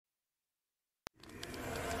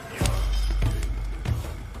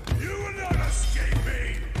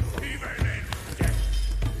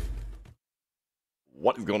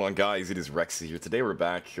What is going on, guys? It is Rexsi here. Today we're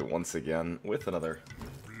back once again with another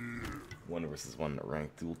 1 vs 1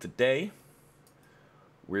 ranked duel. Today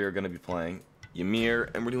we're going to be playing YMIR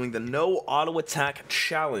and we're doing the no auto attack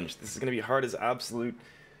challenge. This is going to be hard as absolute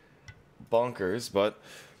bonkers, but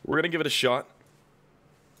we're going to give it a shot.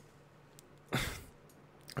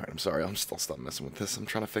 Alright, I'm sorry. I'll stop messing with this. I'm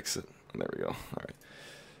trying to fix it. There we go. Alright.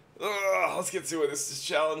 Let's get to it. This is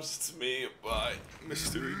challenge to me by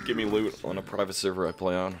Mr. Give Me Loot on a private server I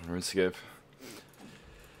play on, RuneScape,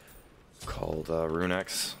 called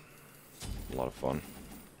RuneX. A lot of fun.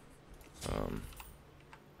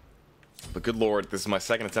 But good lord, this is my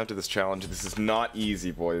second attempt at this challenge. This is not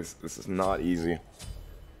easy, boys. This is not easy.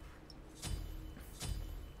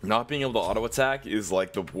 Not being able to auto attack is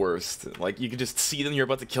like the worst. Like, you can just see them, you're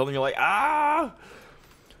about to kill them, you're like, ah!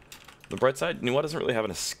 The bright side, Nuwa doesn't really have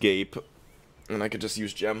an escape, and I could just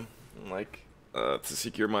use gem, like, to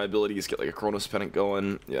secure my abilities, get like a Chronos Pennant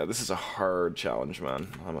going. Yeah, this is a hard challenge, man.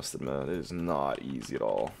 I must admit, it is not easy at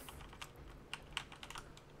all.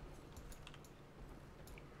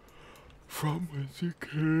 From whence you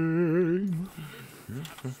came.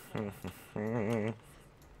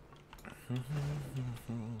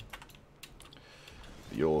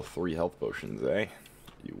 The old 3 health potions, eh?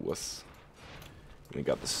 You wuss. We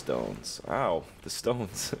got the stones. Ow, the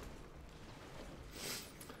stones.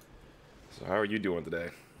 So how are you doing today?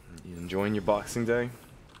 You enjoying your boxing day?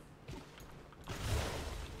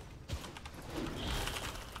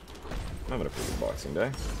 I'm having a pretty good boxing day.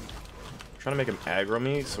 I'm trying to make him aggro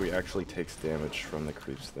me so he actually takes damage from the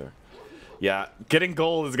creeps there. Yeah, getting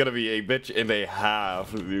gold is gonna be a bitch and a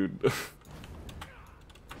half, dude.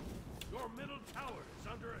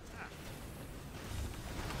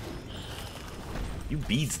 You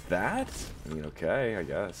beats that? I mean, okay, I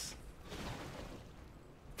guess.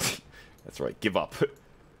 That's right, give up.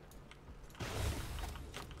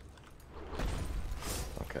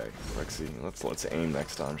 Okay, Rexsi, let's aim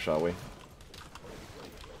next time, shall we?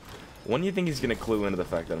 When do you think he's gonna clue into the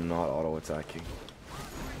fact that I'm not auto-attacking?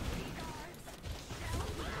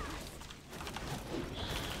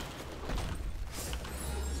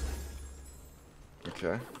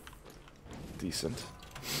 Okay. Decent.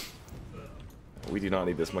 We do not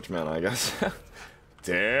need this much mana, I guess.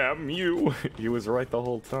 Damn you! He was right the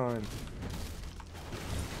whole time.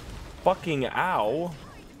 Fucking ow!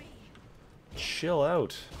 Chill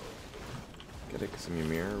out. Get it, some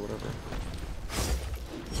YMIR or whatever.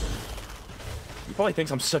 He probably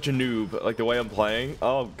thinks I'm such a noob, like the way I'm playing.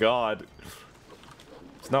 Oh god.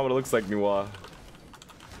 It's not what it looks like, Nuwa.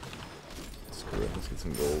 Screw it, let's get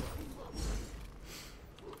some gold.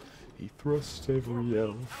 He thrusts every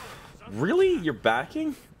elf. Really? You're backing?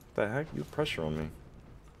 What the heck? You have pressure on me.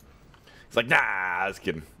 He's like, nah, I was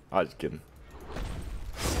kidding. I was kidding.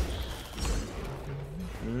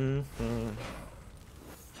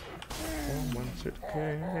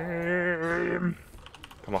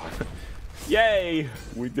 Come on. Yay!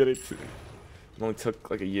 We did it. It only took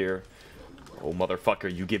like a year. Oh,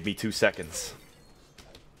 motherfucker, you give me 2 seconds.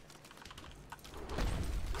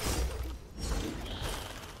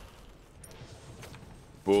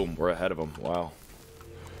 Boom, we're ahead of him. Wow.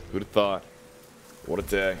 Who'd have thought? What a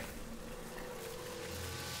day.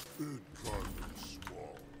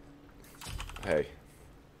 Hey.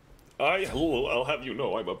 I'll have you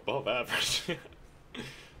know I'm above average.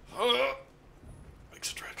 Big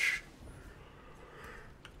stretch.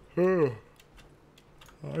 I need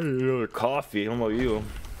another coffee. I don't know you.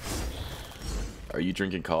 Are you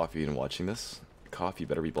drinking coffee and watching this? Coffee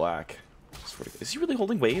better be black. Is he really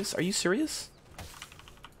holding waves? Are you serious?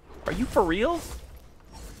 Are you for real?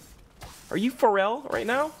 Are you for real right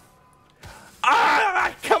now?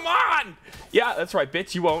 Ah, come on! Yeah, that's right,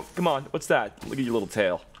 bitch, you won't. Come on, what's that? Look at your little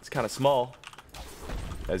tail. It's kind of small.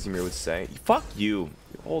 As YMIR would say. Fuck you.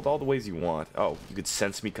 You hold all the ways you want. Oh, you could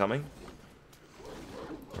sense me coming?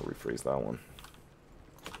 I'll rephrase that one.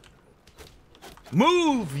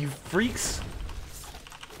 Move, you freaks!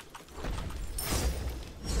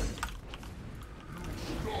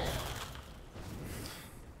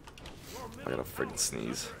 I gotta friggin'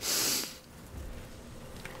 sneeze.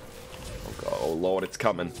 Oh god, oh lord, it's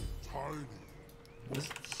coming.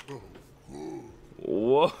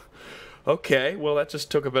 Whoa. Okay, well that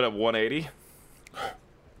just took a bit of 180.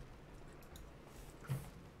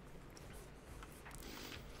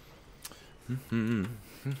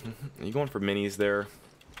 Are you going for minis there?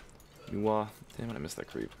 You, damn it, I missed that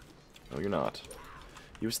creep. No, you're not.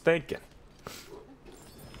 He was thinking.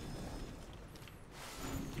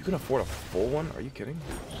 You can afford a full one? Are you kidding?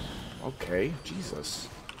 Okay, Jesus.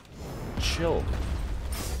 Chill.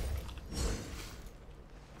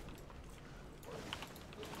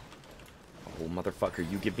 motherfucker,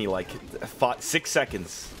 you give me like 6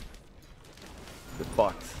 seconds. You're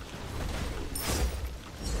fucked.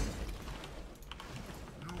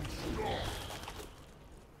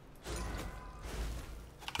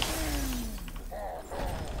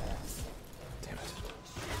 Damn it.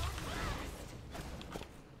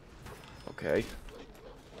 Okay.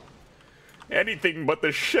 Anything but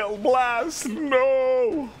the shell blast,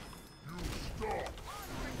 no!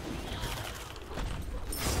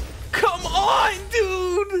 Come on,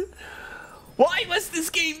 dude! Why must this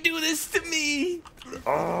game do this to me?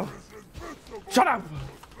 Shut up!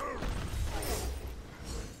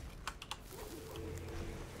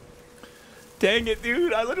 Dang it,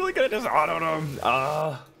 dude! I literally could have just autoed him.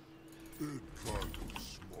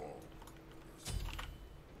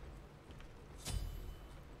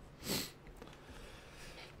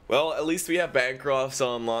 Well, at least we have Bancrofts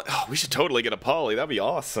online. Oh, we should totally get a poly. That'd be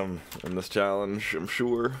awesome in this challenge, I'm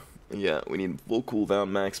sure. Yeah, we need full cooldown,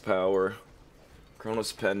 max power,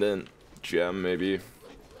 Chronos Pendant, gem maybe.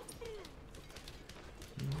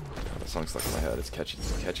 God, that song's stuck in my head. It's a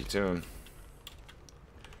catchy tune.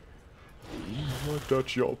 What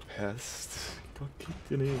does your pest got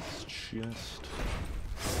kicked in his chest?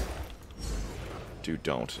 Dude,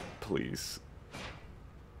 don't, please.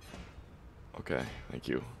 Okay, thank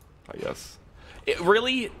you. I guess. It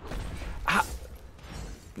really?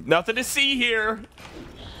 Nothing to see here.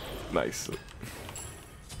 Nice.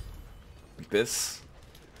 This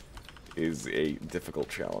is a difficult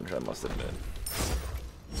challenge, I must admit.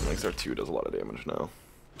 Elixir 2 does a lot of damage now.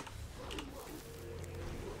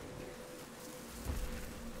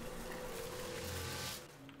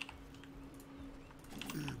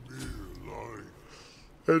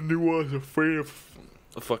 And he was afraid of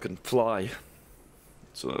a fucking fly.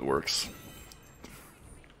 So that works.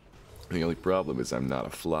 The only problem is I'm not a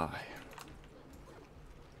fly.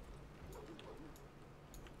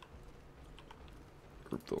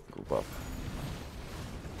 Group up.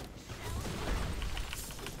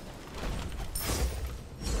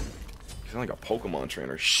 You sound like a Pokemon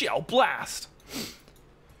trainer. Shell Blast!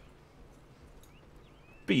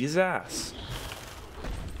 Beat his ass.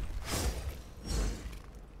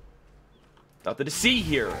 Nothing to see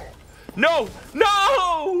here. No!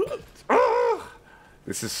 No! Ugh.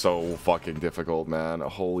 This is so fucking difficult, man.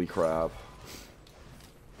 Holy crap.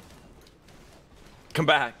 Come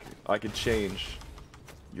back. I can change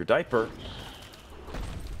your diaper.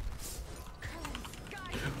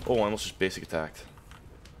 Oh, I almost just basic attacked.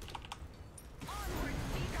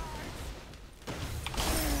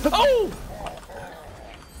 Oh!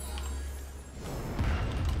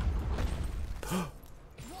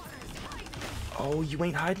 Oh, you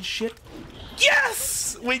ain't hiding shit?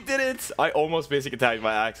 Yes! We did it! I almost basic attacked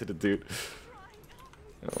by accident, dude.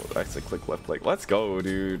 Oh, I said click left click. Let's go,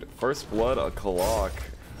 dude. First blood, a Clarke.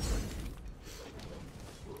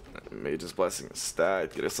 Mage's Blessing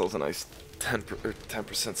stat. Get ourselves a nice 10%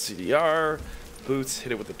 CDR. Boots,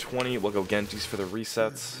 hit it with a 20. We'll go Genjis for the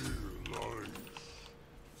resets.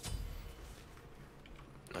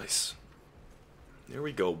 Nice. There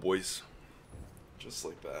we go, boys. Just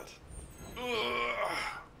like that. Ugh.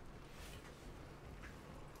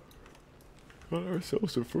 Got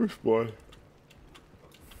ourselves the first one.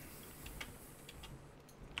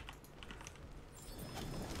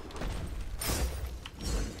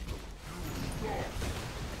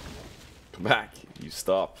 Come back. You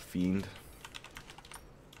stop, fiend.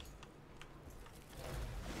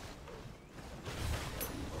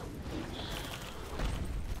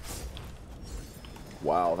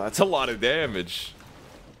 Wow, that's a lot of damage.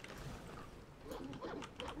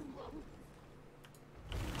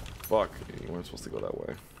 Fuck, you weren't supposed to go that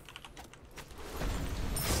way.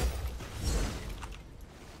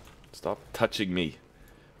 Stop touching me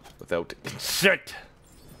without consent.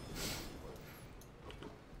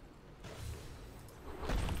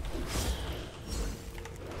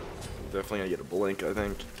 Definitely gonna get a blink, I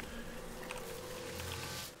think.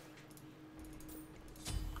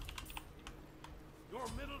 Your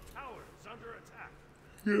middle tower is under attack.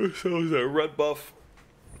 Yeah, so is that red buff.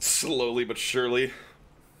 Slowly but surely.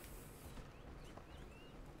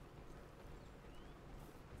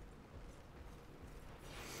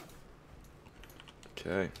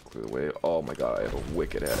 Okay, clear the way. Oh my god, I have a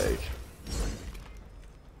wicked headache.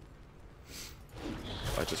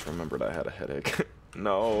 I just remembered I had a headache.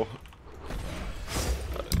 No.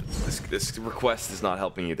 This request is not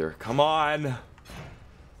helping either. Come on!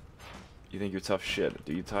 You think you're tough shit,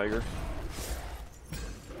 do you, Tiger?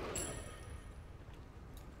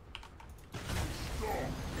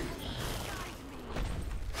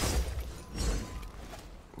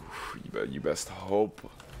 Oof, you best hope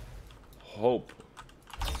hope.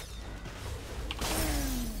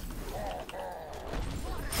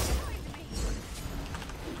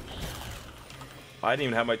 I didn't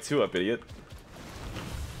even have my 2-up, idiot.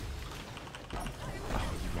 Oh,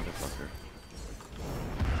 you motherfucker.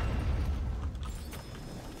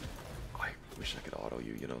 I wish I could auto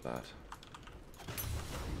you, you know that.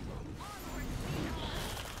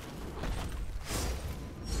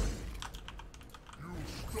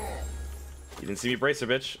 You didn't see me bracer,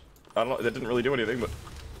 bitch. I don't know, that didn't really do anything, but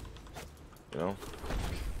you know,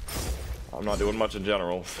 I'm not doing much in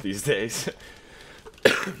general these days.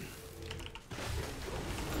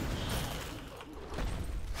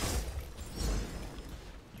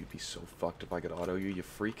 You'd be so fucked if I could auto you, you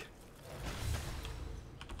freak.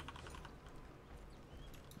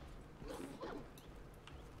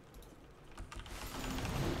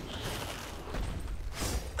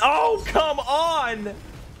 Oh, come on!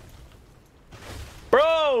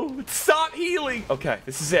 Bro, stop healing! Okay,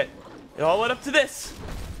 this is it. It all led up to this.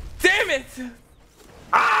 Damn it!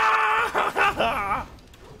 Ah!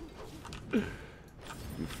 You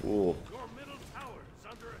fool. Your middle tower is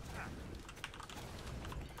under attack.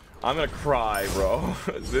 I'm gonna cry, bro.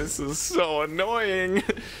 This is so annoying.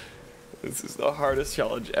 This is the hardest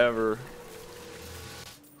challenge ever.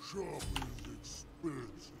 Shop is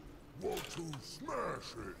expensive. Want to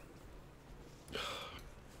smash it?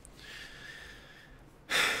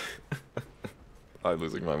 I'm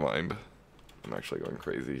losing my mind. I'm actually going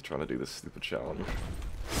crazy trying to do this stupid challenge.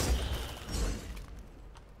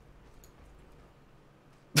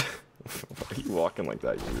 Why are you walking like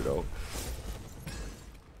that, you weirdo?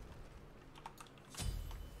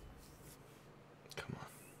 Come on.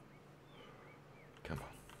 Come on.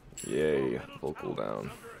 Yay, full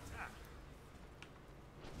cooldown.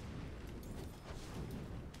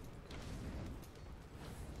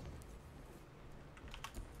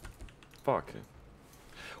 Fuck.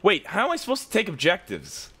 Wait, how am I supposed to take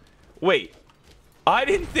objectives? Wait, I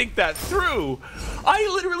didn't think that through. I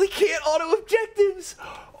literally can't auto objectives.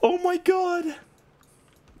 Oh my god.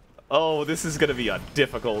 Oh, this is gonna be a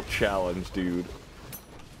difficult challenge, dude.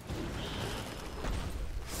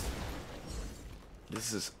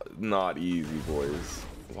 This is not easy, boys.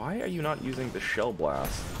 Why are you not using the shell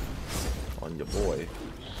blast on your boy?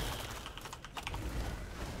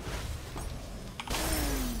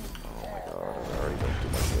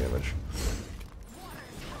 Damage.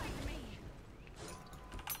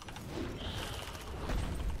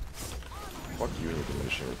 Fuck you and your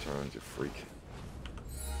diminishing returns, you freak.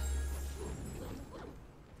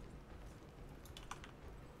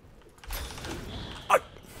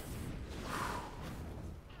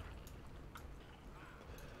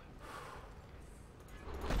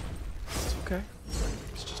 It's okay.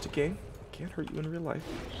 It's just a game. Can't hurt you in real life.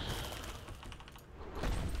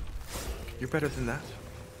 You're better than that.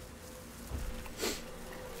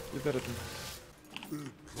 You're better than that.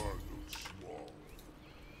 Big kind of small.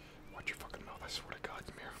 Watch your fucking mouth, I swear to God,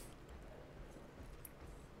 YMIR.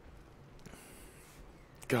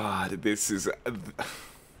 God, this is...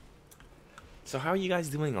 So how are you guys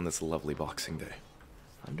doing on this lovely Boxing Day?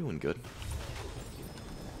 I'm doing good.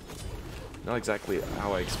 Not exactly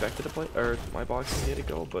how I expected to play, or my Boxing Day to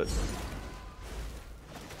go, but...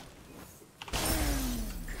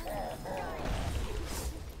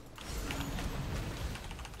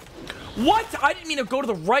 What? I didn't mean to go to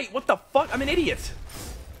the right. What the fuck? I'm an idiot.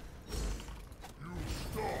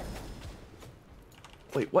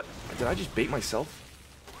 Wait, what? Did I just bait myself?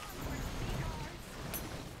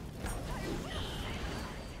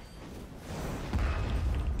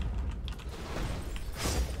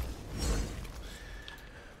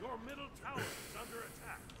 Your middle tower is under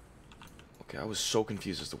attack. Okay, I was so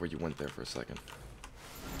confused as to where you went there for a second.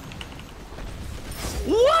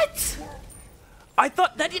 What? I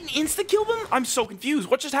thought that didn't insta-kill them? I'm so confused.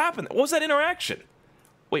 What just happened? What was that interaction?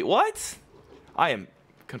 Wait, what? I am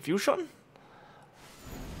confusion?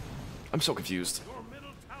 I'm so confused.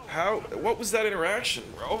 How? What was that interaction,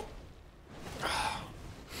 bro? I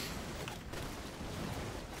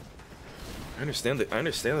understand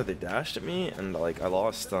that they dashed at me and like I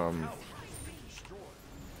lost some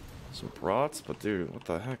brats, but dude, what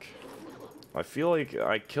the heck? I feel like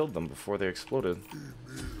I killed them before they exploded.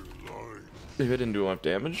 Maybe I didn't do enough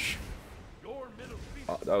damage.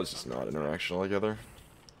 That was just not interaction altogether.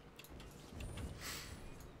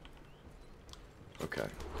 Okay,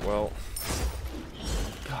 well,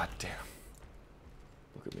 god damn.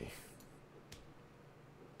 Look at me.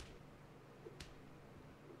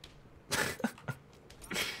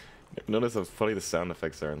 Notice how funny the sound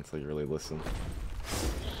effects are until you really listen.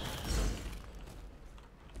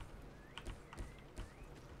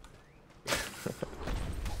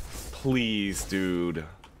 please, dude.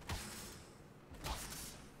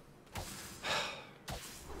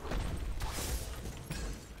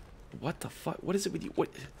 What the fuck? What is it with you? What?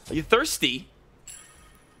 Are you thirsty?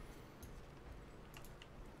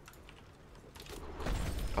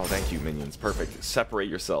 Oh, thank you, minions. Perfect. Separate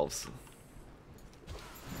yourselves.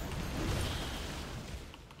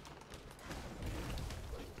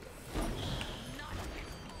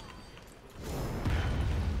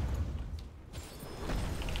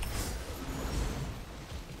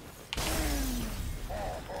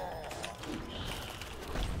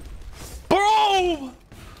 Bro!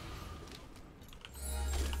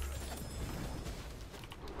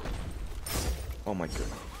 Oh my god.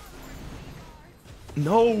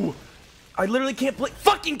 No! I literally can't play.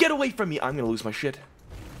 Fucking get away from me! I'm gonna lose my shit.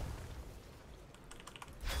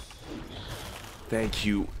 Thank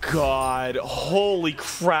you, God. Holy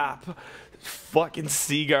crap. Fucking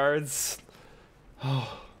sea guards.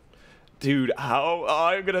 Oh. Dude, how? Oh,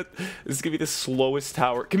 I'm gonna. This is gonna be the slowest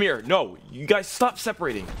tower. Come here. No, you guys stop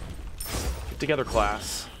separating. Get together,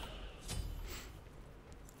 class.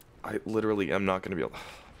 I literally am not gonna be able.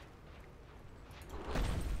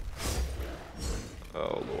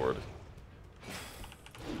 Oh, Lord.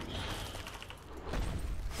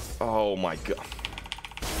 Oh, my God.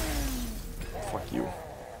 Fuck you.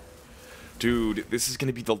 Dude, this is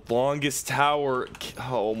gonna be the longest tower.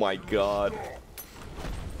 Oh, my God.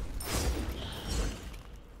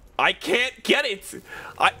 I can't get it.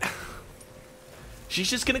 She's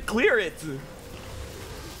just gonna clear it.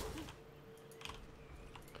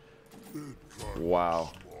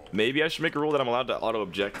 Wow. Maybe I should make a rule that I'm allowed to auto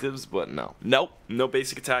objectives, but no. Nope. No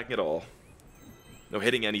basic attacking at all. No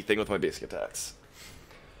hitting anything with my basic attacks.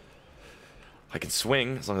 I can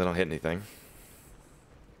swing as long as I don't hit anything.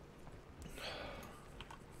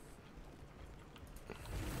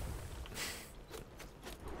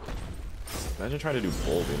 Imagine trying to do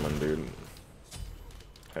bull demon, dude.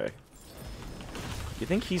 Okay. You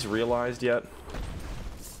think he's realized yet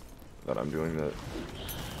that I'm doing the...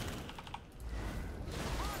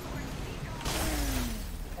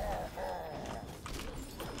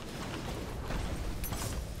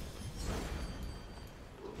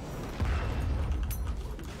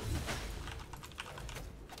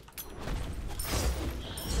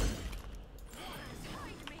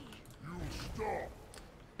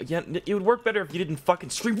 Again, it would work better if you didn't fucking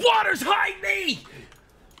scream, "Waters, hide me!"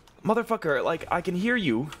 Motherfucker, like, I can hear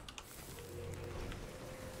you.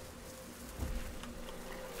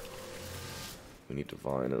 We need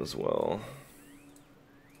Divine as well.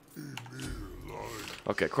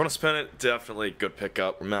 Okay, Chronos Pennant, definitely good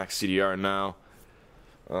pickup. We're max CDR now.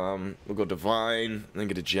 We'll go Divine, and then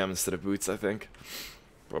get a gem instead of boots, I think.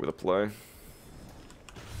 Probably the play.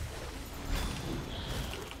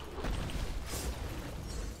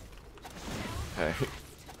 Okay.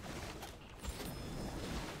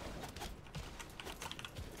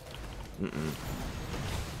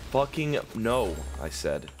 Fucking no, I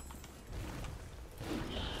said.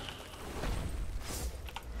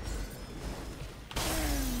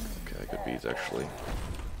 Okay, good beads actually.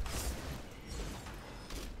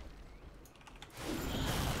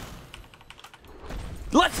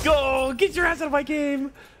 Let's go! Get your ass out of my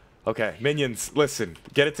game! Okay, minions, listen.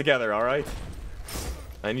 Get it together, alright?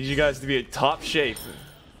 I need you guys to be in top shape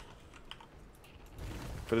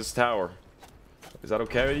for this tower. Is that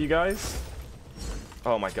okay with you guys?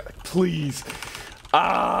 Oh my god, please.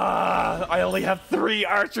 Ah, I only have 3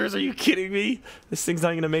 archers. Are you kidding me? This thing's not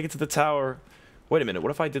even gonna make it to the tower. Wait a minute,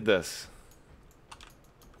 what if I did this?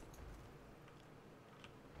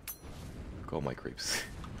 Go, my creeps.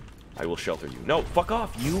 I will shelter you. No, fuck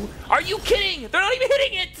off, you. Are you kidding? They're not even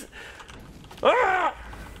hitting it! Ah!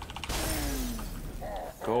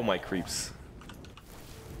 Go, my creeps.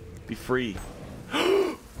 Be free.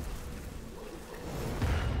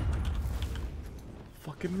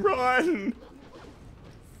 Fucking run!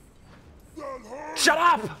 Shut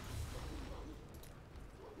up!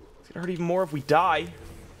 It's gonna hurt even more if we die.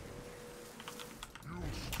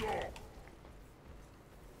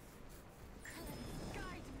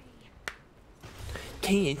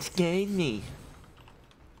 Can't guide me.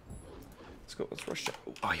 Let's go, let's rush down.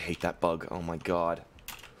 Oh, I hate that bug. Oh my god.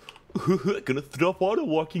 Gonna stop auto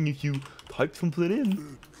walking if you type something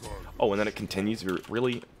in. Oh, and then it continues.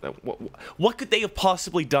 Really? What could they have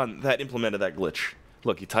possibly done that implemented that glitch?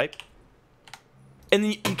 Look, you type, and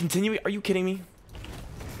then you continue. Are you kidding me?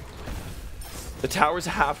 The tower's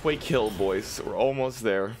halfway killed, boys. We're almost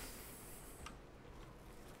there.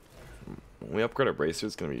 When we upgrade our bracer,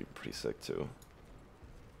 it's gonna be pretty sick too.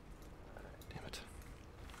 Damn it.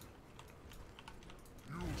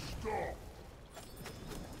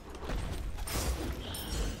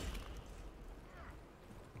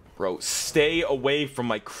 Bro, stay away from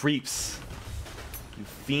my creeps. You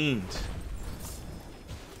fiend.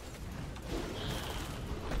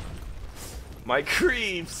 My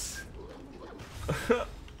creeps!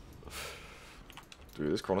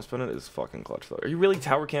 Dude, this Chronos Pendant is fucking clutch though. Are you really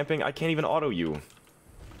tower camping? I can't even auto you. Oh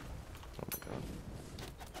my god.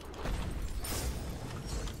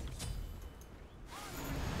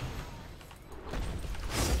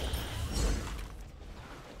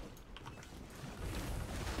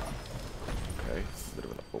 Okay, a bit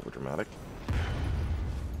of an overdramatic.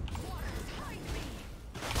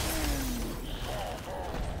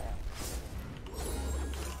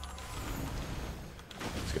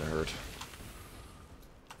 It's gonna hurt.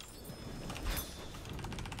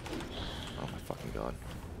 Oh my fucking god.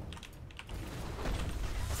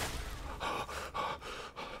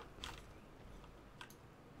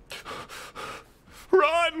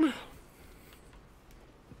 Run!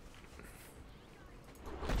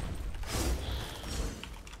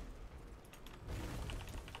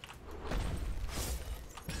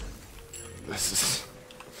 This is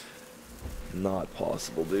not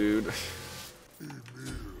possible, dude.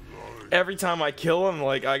 Every time I kill him,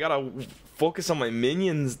 like, I gotta focus on my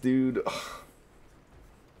minions, dude.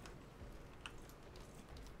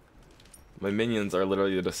 My minions are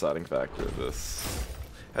literally the deciding factor of this.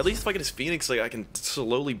 At least if I get his Phoenix, like, I can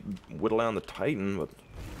slowly whittle down the Titan, but...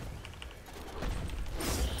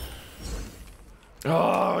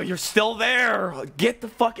 Oh, you're still there! Get the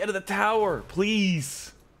fuck out of the tower,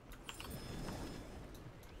 please!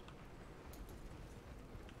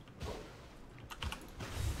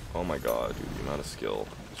 Oh my god, dude, the amount of skill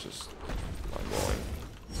is just mind-blowing.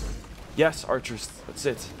 Yes, archers, that's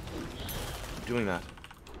it. I'm doing that.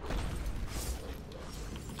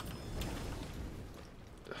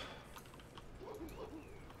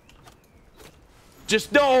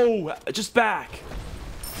 Just no! Just back!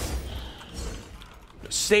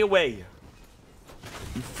 Stay away!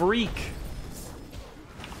 You freak!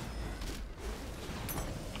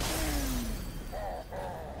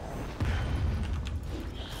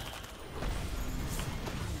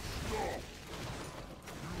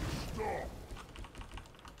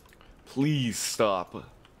 Please stop.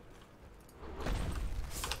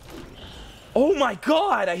 Oh my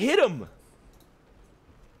god, I hit him!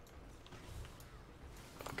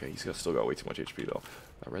 Okay, he's still got way too much HP though.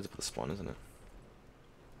 That red's up the spawn, isn't it?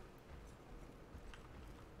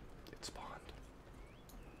 It spawned.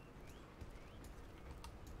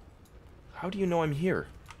 How do you know I'm here?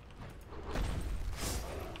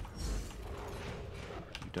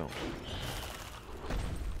 You don't.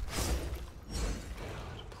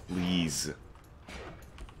 Please.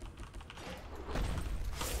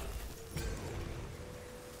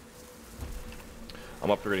 I'm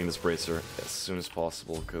upgrading this bracer as soon as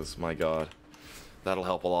possible because, my god, that'll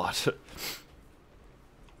help a lot. Just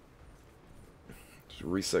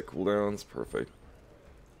reset cooldowns, perfect.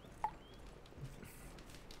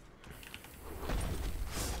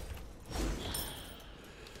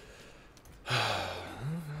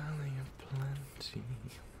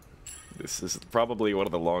 This is probably one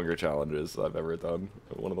of the longer challenges I've ever done.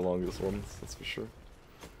 One of the longest ones, that's for sure.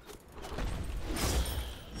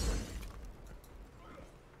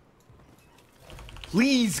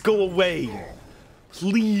 Please go away!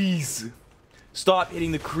 Please! Stop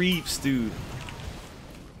hitting the creeps, dude.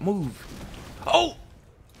 Move. Oh!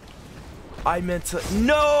 I meant to...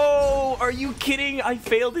 No! Are you kidding? I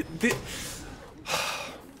failed it.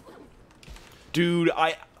 Dude,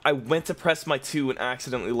 I went to press my 2 and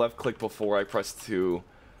accidentally left click before I pressed 2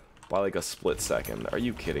 by like a split second. Are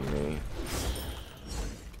you kidding me?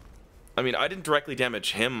 I mean, I didn't directly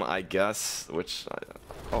damage him, I guess, which...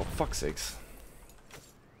 oh, fuck's sakes.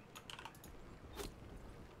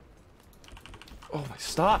 Oh my,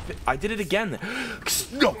 stop it. I did it again.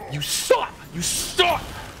 No, you stop! You stop!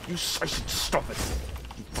 I should stop it.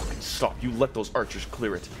 You fucking stop. You let those archers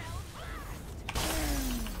clear it.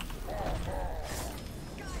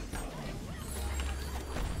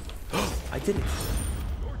 I did it.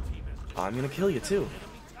 I'm gonna kill you too.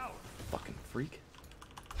 Fucking freak.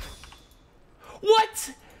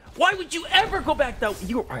 What? Why would you ever go back that way?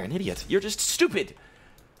 You are an idiot. You're just stupid.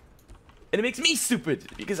 And it makes me stupid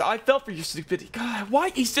because I fell for your stupidity. God,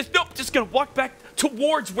 why? He's just, nope, just gonna walk back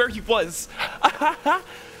towards where he was.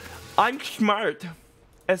 I'm smart.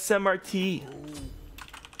 SMRT.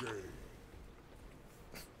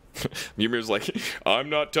 Ymir's like, I'm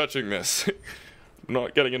not touching this. I'm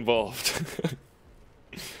not getting involved.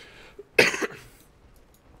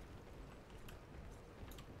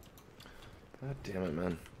 God damn it,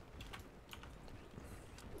 man.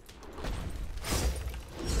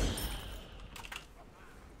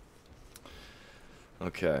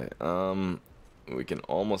 Okay, we can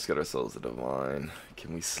almost get ourselves a divine.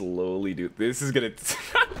 Can we slowly do this? Is gonna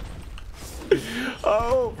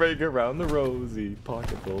oh, break around the rosy,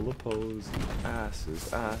 pocket full of posy,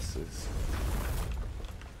 asses, asses.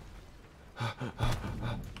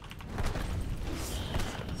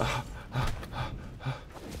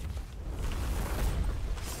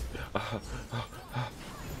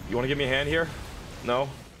 You want to give me a hand here? No?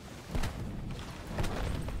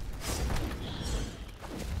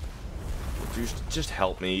 Just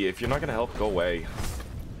help me. If you're not gonna help, go away.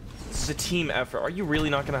 This is a team effort. Are you really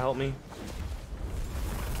not gonna help me?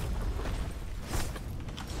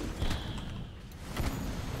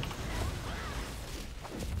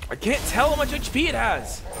 I can't tell how much HP it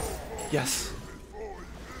has. Yes.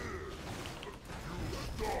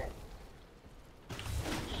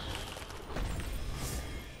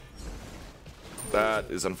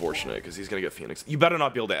 That is unfortunate because he's gonna get Phoenix. You better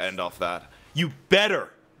not be able to end off that. You better.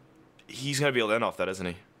 He's gonna be able to end off that, isn't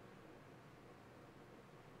he?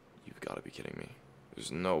 You've got to be kidding me.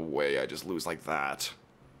 There's no way I just lose like that.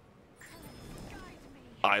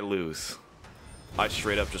 I lose. I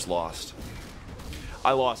straight up just lost.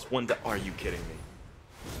 I lost one. Are you kidding me?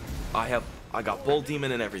 I got Bull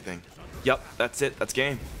Demon and everything. Yep, that's it. That's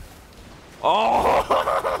game.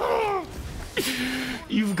 Oh!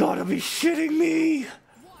 You've got to be shitting me.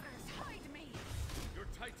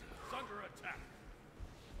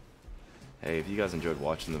 Hey, if you guys enjoyed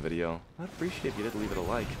watching the video, I'd appreciate if you did leave it a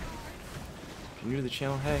like. If you're new to the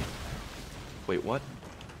channel, hey. Wait, what?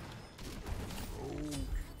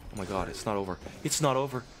 Oh my god, it's not over. It's not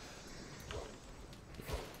over.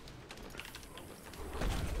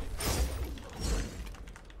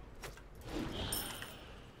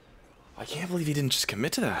 I can't believe he didn't just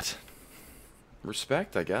commit to that.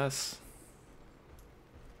 Respect, I guess.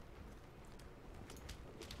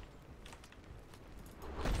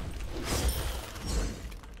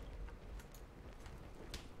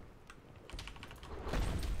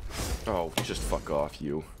 Oh, just fuck off,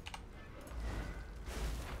 you.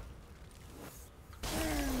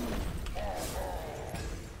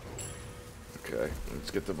 Okay, let's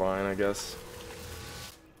get the vine, I guess.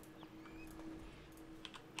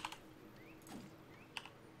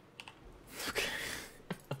 Okay.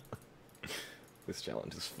 This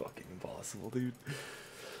challenge is fucking impossible, dude.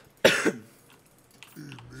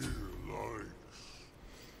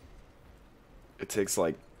 It takes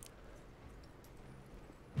like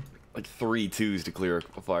 3 twos to clear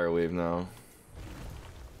a fire wave now.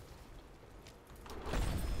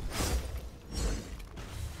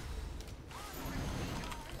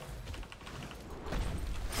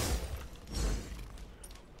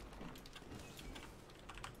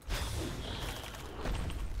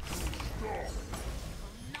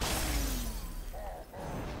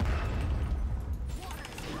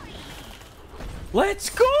 Let's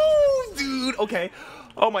go, dude! Okay.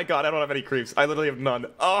 Oh my god, I don't have any creeps. I literally have none.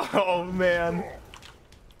 Oh, man. I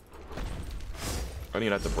don't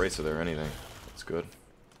even have to brace it or anything. That's good.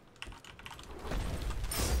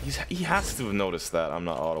 He has to have noticed that I'm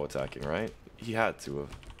not auto-attacking, right? He had to have.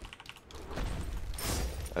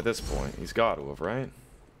 At this point, he's got to have, right?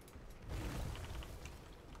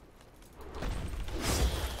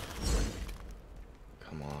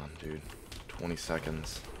 Come on, dude. 20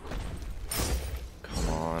 seconds. Come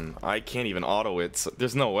on. I can't even auto it. So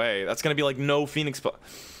there's no way. That's going to be like no Phoenix.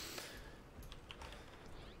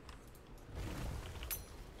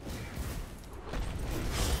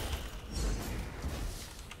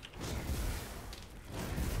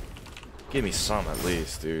 Give me some at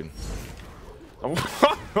least, dude.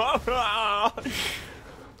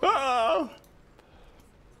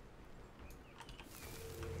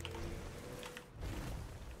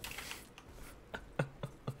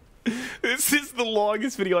 This is the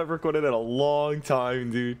longest video I've recorded in a long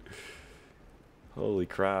time, dude. Holy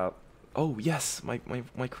crap. Oh, yes. My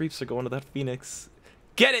creeps are going to that Phoenix.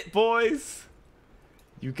 Get it, boys!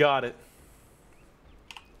 You got it.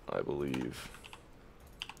 I believe.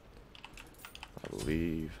 I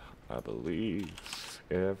believe. I believe.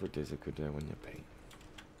 Every day's a good day when you paint.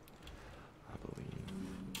 I believe.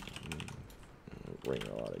 Bring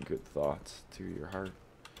a lot of good thoughts to your heart.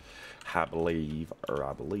 I believe, or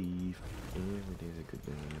I believe. Every day's a good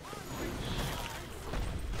day when you paint.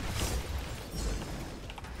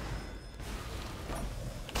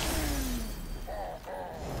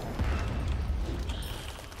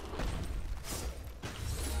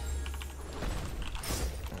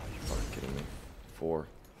 Oh, you're fucking kidding me. 4,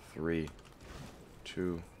 3,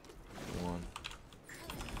 2, 1.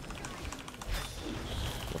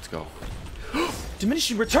 Let's go.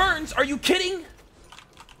 Diminishing returns? Are you kidding?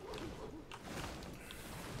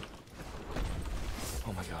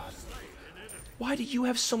 Why do you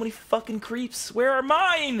have so many fucking creeps? Where are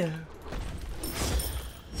mine?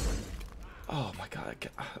 Oh my god,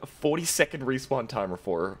 a 40-second respawn timer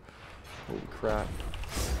for her. Holy crap.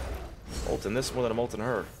 Ulting this more than I'm ulting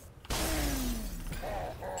her.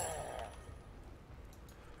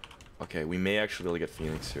 Okay, we may actually be able to get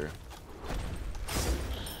Phoenix here.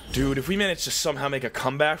 Dude, if we manage to somehow make a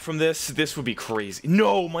comeback from this, this would be crazy.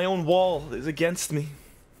 No, my own wall is against me.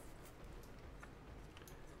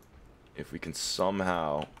 If we can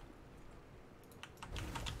somehow...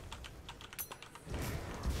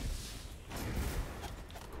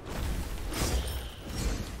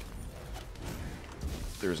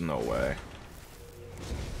 There's no way.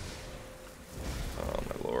 Oh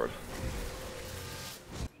my lord.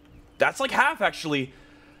 That's like half, actually.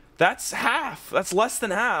 That's half. That's less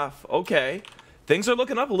than half. Okay. Things are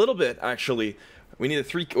looking up a little bit, actually. We need a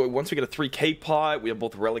 3... Once we get a 3K pot, we have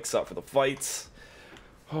both relics up for the fights.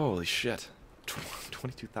 Holy shit.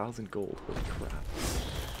 22,000 gold. Holy crap.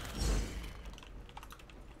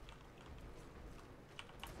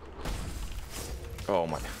 Oh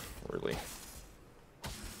my... Really?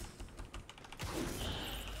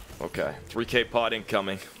 Okay. 3K pot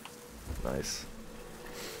incoming. Nice.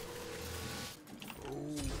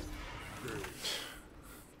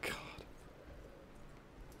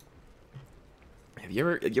 Have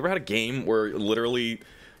you ever had a game where literally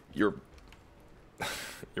your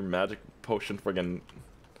magic potion friggin'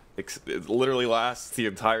 it literally lasts the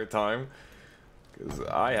entire time? Because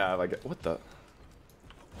I have. What the?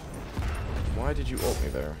 Why did you ult me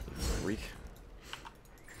there, you freak?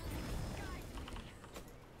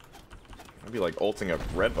 I'd be like ulting a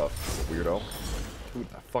red buff, weirdo. Who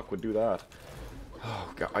the fuck would do that?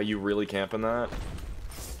 Oh god, are you really camping that?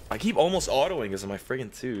 I keep almost autoing as my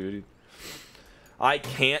friggin' dude. I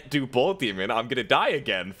can't do Bullet Demon. I'm gonna die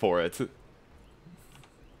again for it.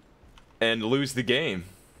 And lose the game.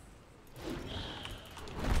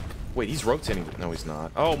 Wait, he's rotating. No, he's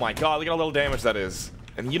not. Oh my god, look at how little damage that is.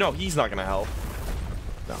 And you know he's not gonna help.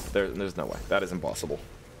 No, there's no way. That is impossible.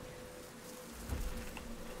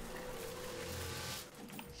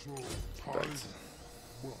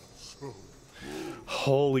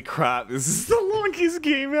 Holy crap, this is the longest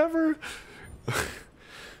game ever.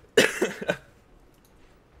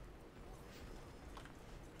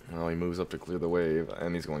 Well, he moves up to clear the wave,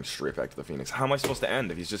 and he's going straight back to the Phoenix. How am I supposed to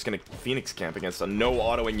end if he's just going to Phoenix camp against a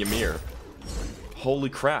no-auto YMIR? Holy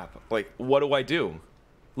crap. Like, what do I do?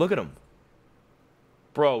 Look at him.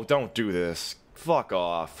 Bro, don't do this. Fuck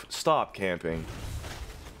off. Stop camping.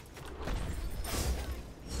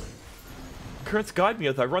 Currents guide me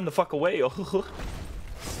if I run the fuck away.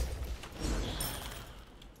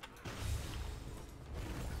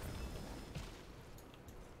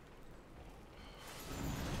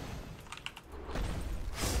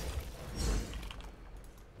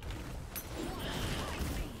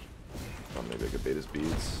 Maybe I could bait his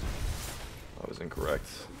beads. I was incorrect.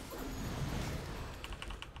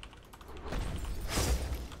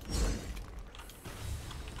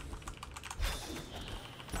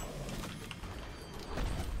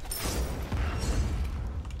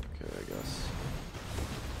 Okay, I guess.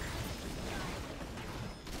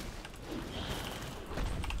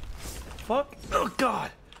 Fuck! Oh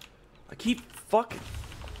god! I keep fucking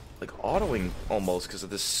like autoing almost because of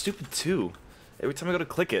this stupid 2. Every time I go to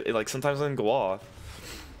click it, like sometimes doesn't go off.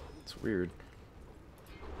 It's weird.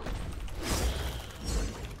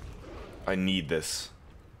 I need this.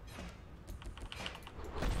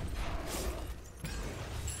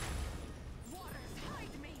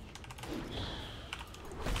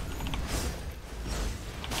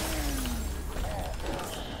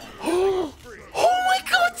 Oh my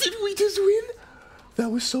god, did we just win? That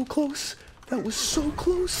was so close. That was so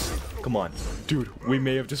close. Come on. Dude, we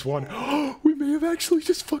may have just won. We may have actually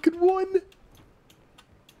just fucking won.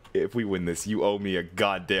 If we win this, you owe me a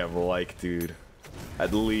goddamn like, dude.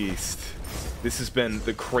 At least. This has been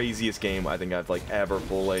the craziest game I think I've like ever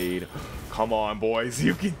played. Come on, boys.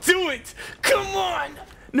 You can do it. Come on.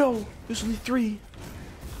 No, there's only 3.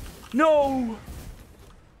 No.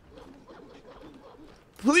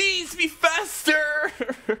 Please be faster.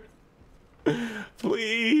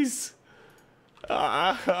 Please.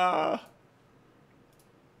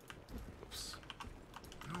 Oops.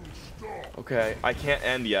 Okay, I can't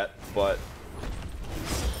end yet, but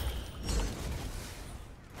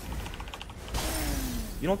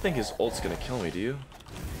you don't think his ult's gonna kill me, do you?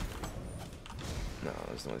 No,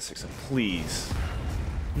 there's only 6 of them. Please.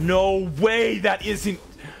 No way that isn't.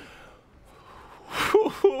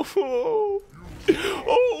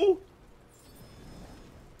 Oh!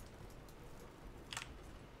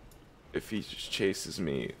 If he just chases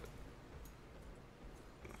me.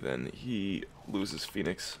 then he loses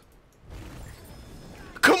Phoenix.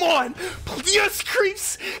 Come on! Yes,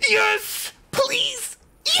 creeps! Yes! Please!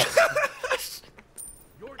 Yes!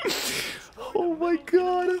 Oh my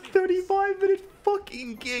god, a 35-minute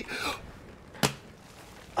fucking game!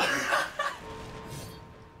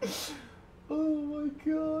 Oh my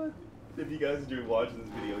god. If you guys enjoyed watching this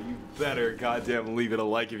video, you better goddamn leave it a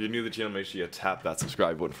like. If you're new to the channel, make sure you tap that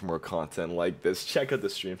subscribe button for more content like this. Check out the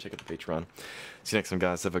stream, check out the Patreon. See you next time,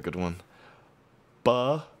 guys. Have a good one.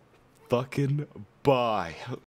 Fucking bye.